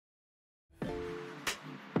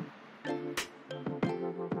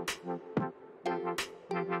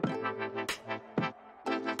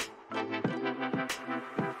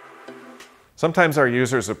Sometimes our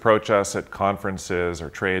users approach us at conferences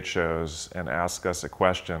or trade shows and ask us a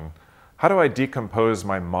question: how do I decompose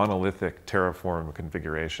my monolithic Terraform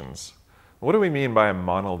configurations? What do we mean by a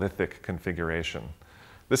monolithic configuration?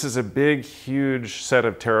 This is a big, huge set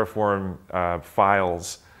of Terraform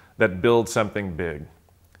files that build something big.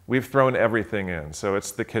 We've thrown everything in, so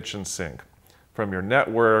it's the kitchen sink. From your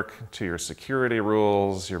network to your security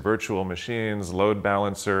rules, your virtual machines, load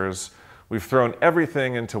balancers, we've thrown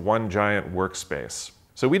everything into one giant workspace.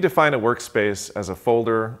 So we define a workspace as a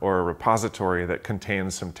folder or a repository that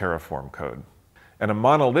contains some Terraform code. And a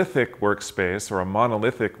monolithic workspace or a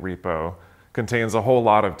monolithic repo contains a whole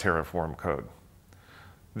lot of Terraform code.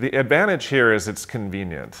 The advantage here is it's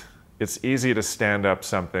convenient. It's easy to stand up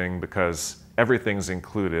something because everything's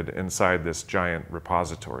included inside this giant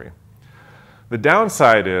repository. The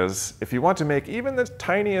downside is, if you want to make even the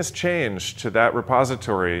tiniest change to that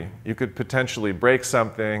repository, you could potentially break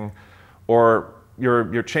something, or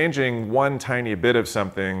you're changing one tiny bit of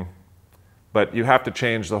something, but you have to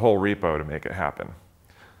change the whole repo to make it happen.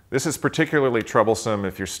 This is particularly troublesome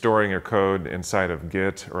if you're storing your code inside of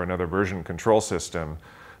Git or another version control system,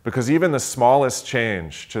 because even the smallest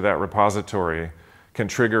change to that repository can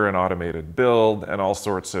trigger an automated build and all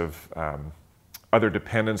sorts of other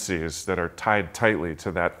dependencies that are tied tightly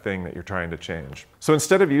to that thing that you're trying to change. So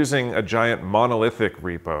instead of using a giant monolithic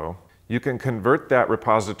repo, you can convert that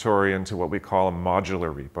repository into what we call a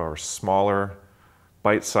modular repo, or smaller,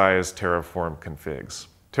 bite-sized Terraform configs.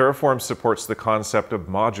 Terraform supports the concept of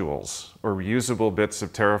modules, or reusable bits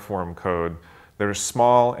of Terraform code that are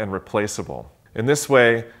small and replaceable. In this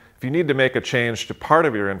way, if you need to make a change to part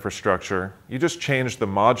of your infrastructure, you just change the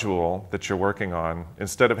module that you're working on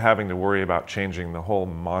instead of having to worry about changing the whole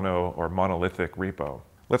mono or monolithic repo.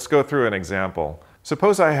 Let's go through an example.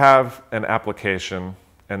 Suppose I have an application,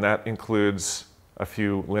 and that includes a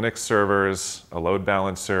few Linux servers, a load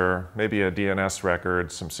balancer, maybe a DNS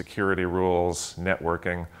record, some security rules,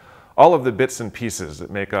 networking, all of the bits and pieces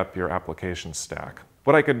that make up your application stack.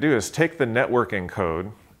 What I could do is take the networking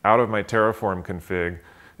code out of my Terraform config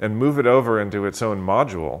and move it over into its own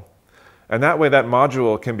module. And that way that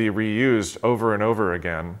module can be reused over and over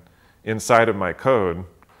again inside of my code.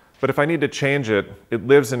 But if I need to change it, it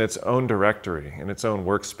lives in its own directory, in its own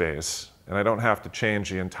workspace, and I don't have to change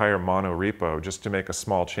the entire mono repo just to make a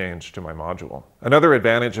small change to my module. Another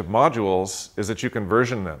advantage of modules is that you can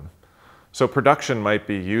version them. So production might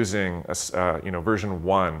be using version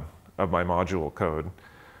 1 of my module code,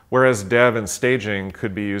 whereas dev and staging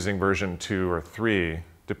could be using version 2 or 3,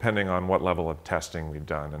 depending on what level of testing we've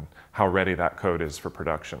done and how ready that code is for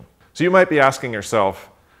production. So you might be asking yourself,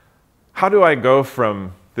 how do I go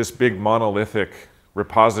from this big monolithic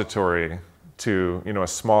repository to a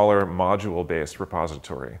smaller module-based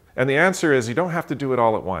repository? And the answer is you don't have to do it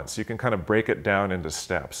all at once. You can kind of break it down into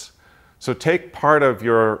steps. So take part of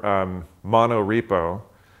your mono repo,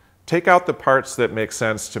 take out the parts that make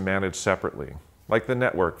sense to manage separately, like the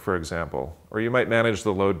network, for example, or you might manage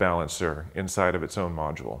the load balancer inside of its own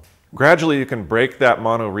module. Gradually, you can break that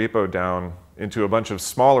mono repo down into a bunch of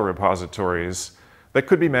smaller repositories that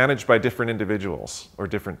could be managed by different individuals or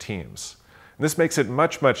different teams. And this makes it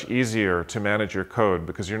much, much easier to manage your code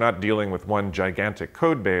because you're not dealing with one gigantic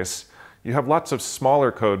code base. You have lots of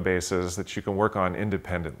smaller code bases that you can work on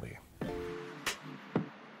independently.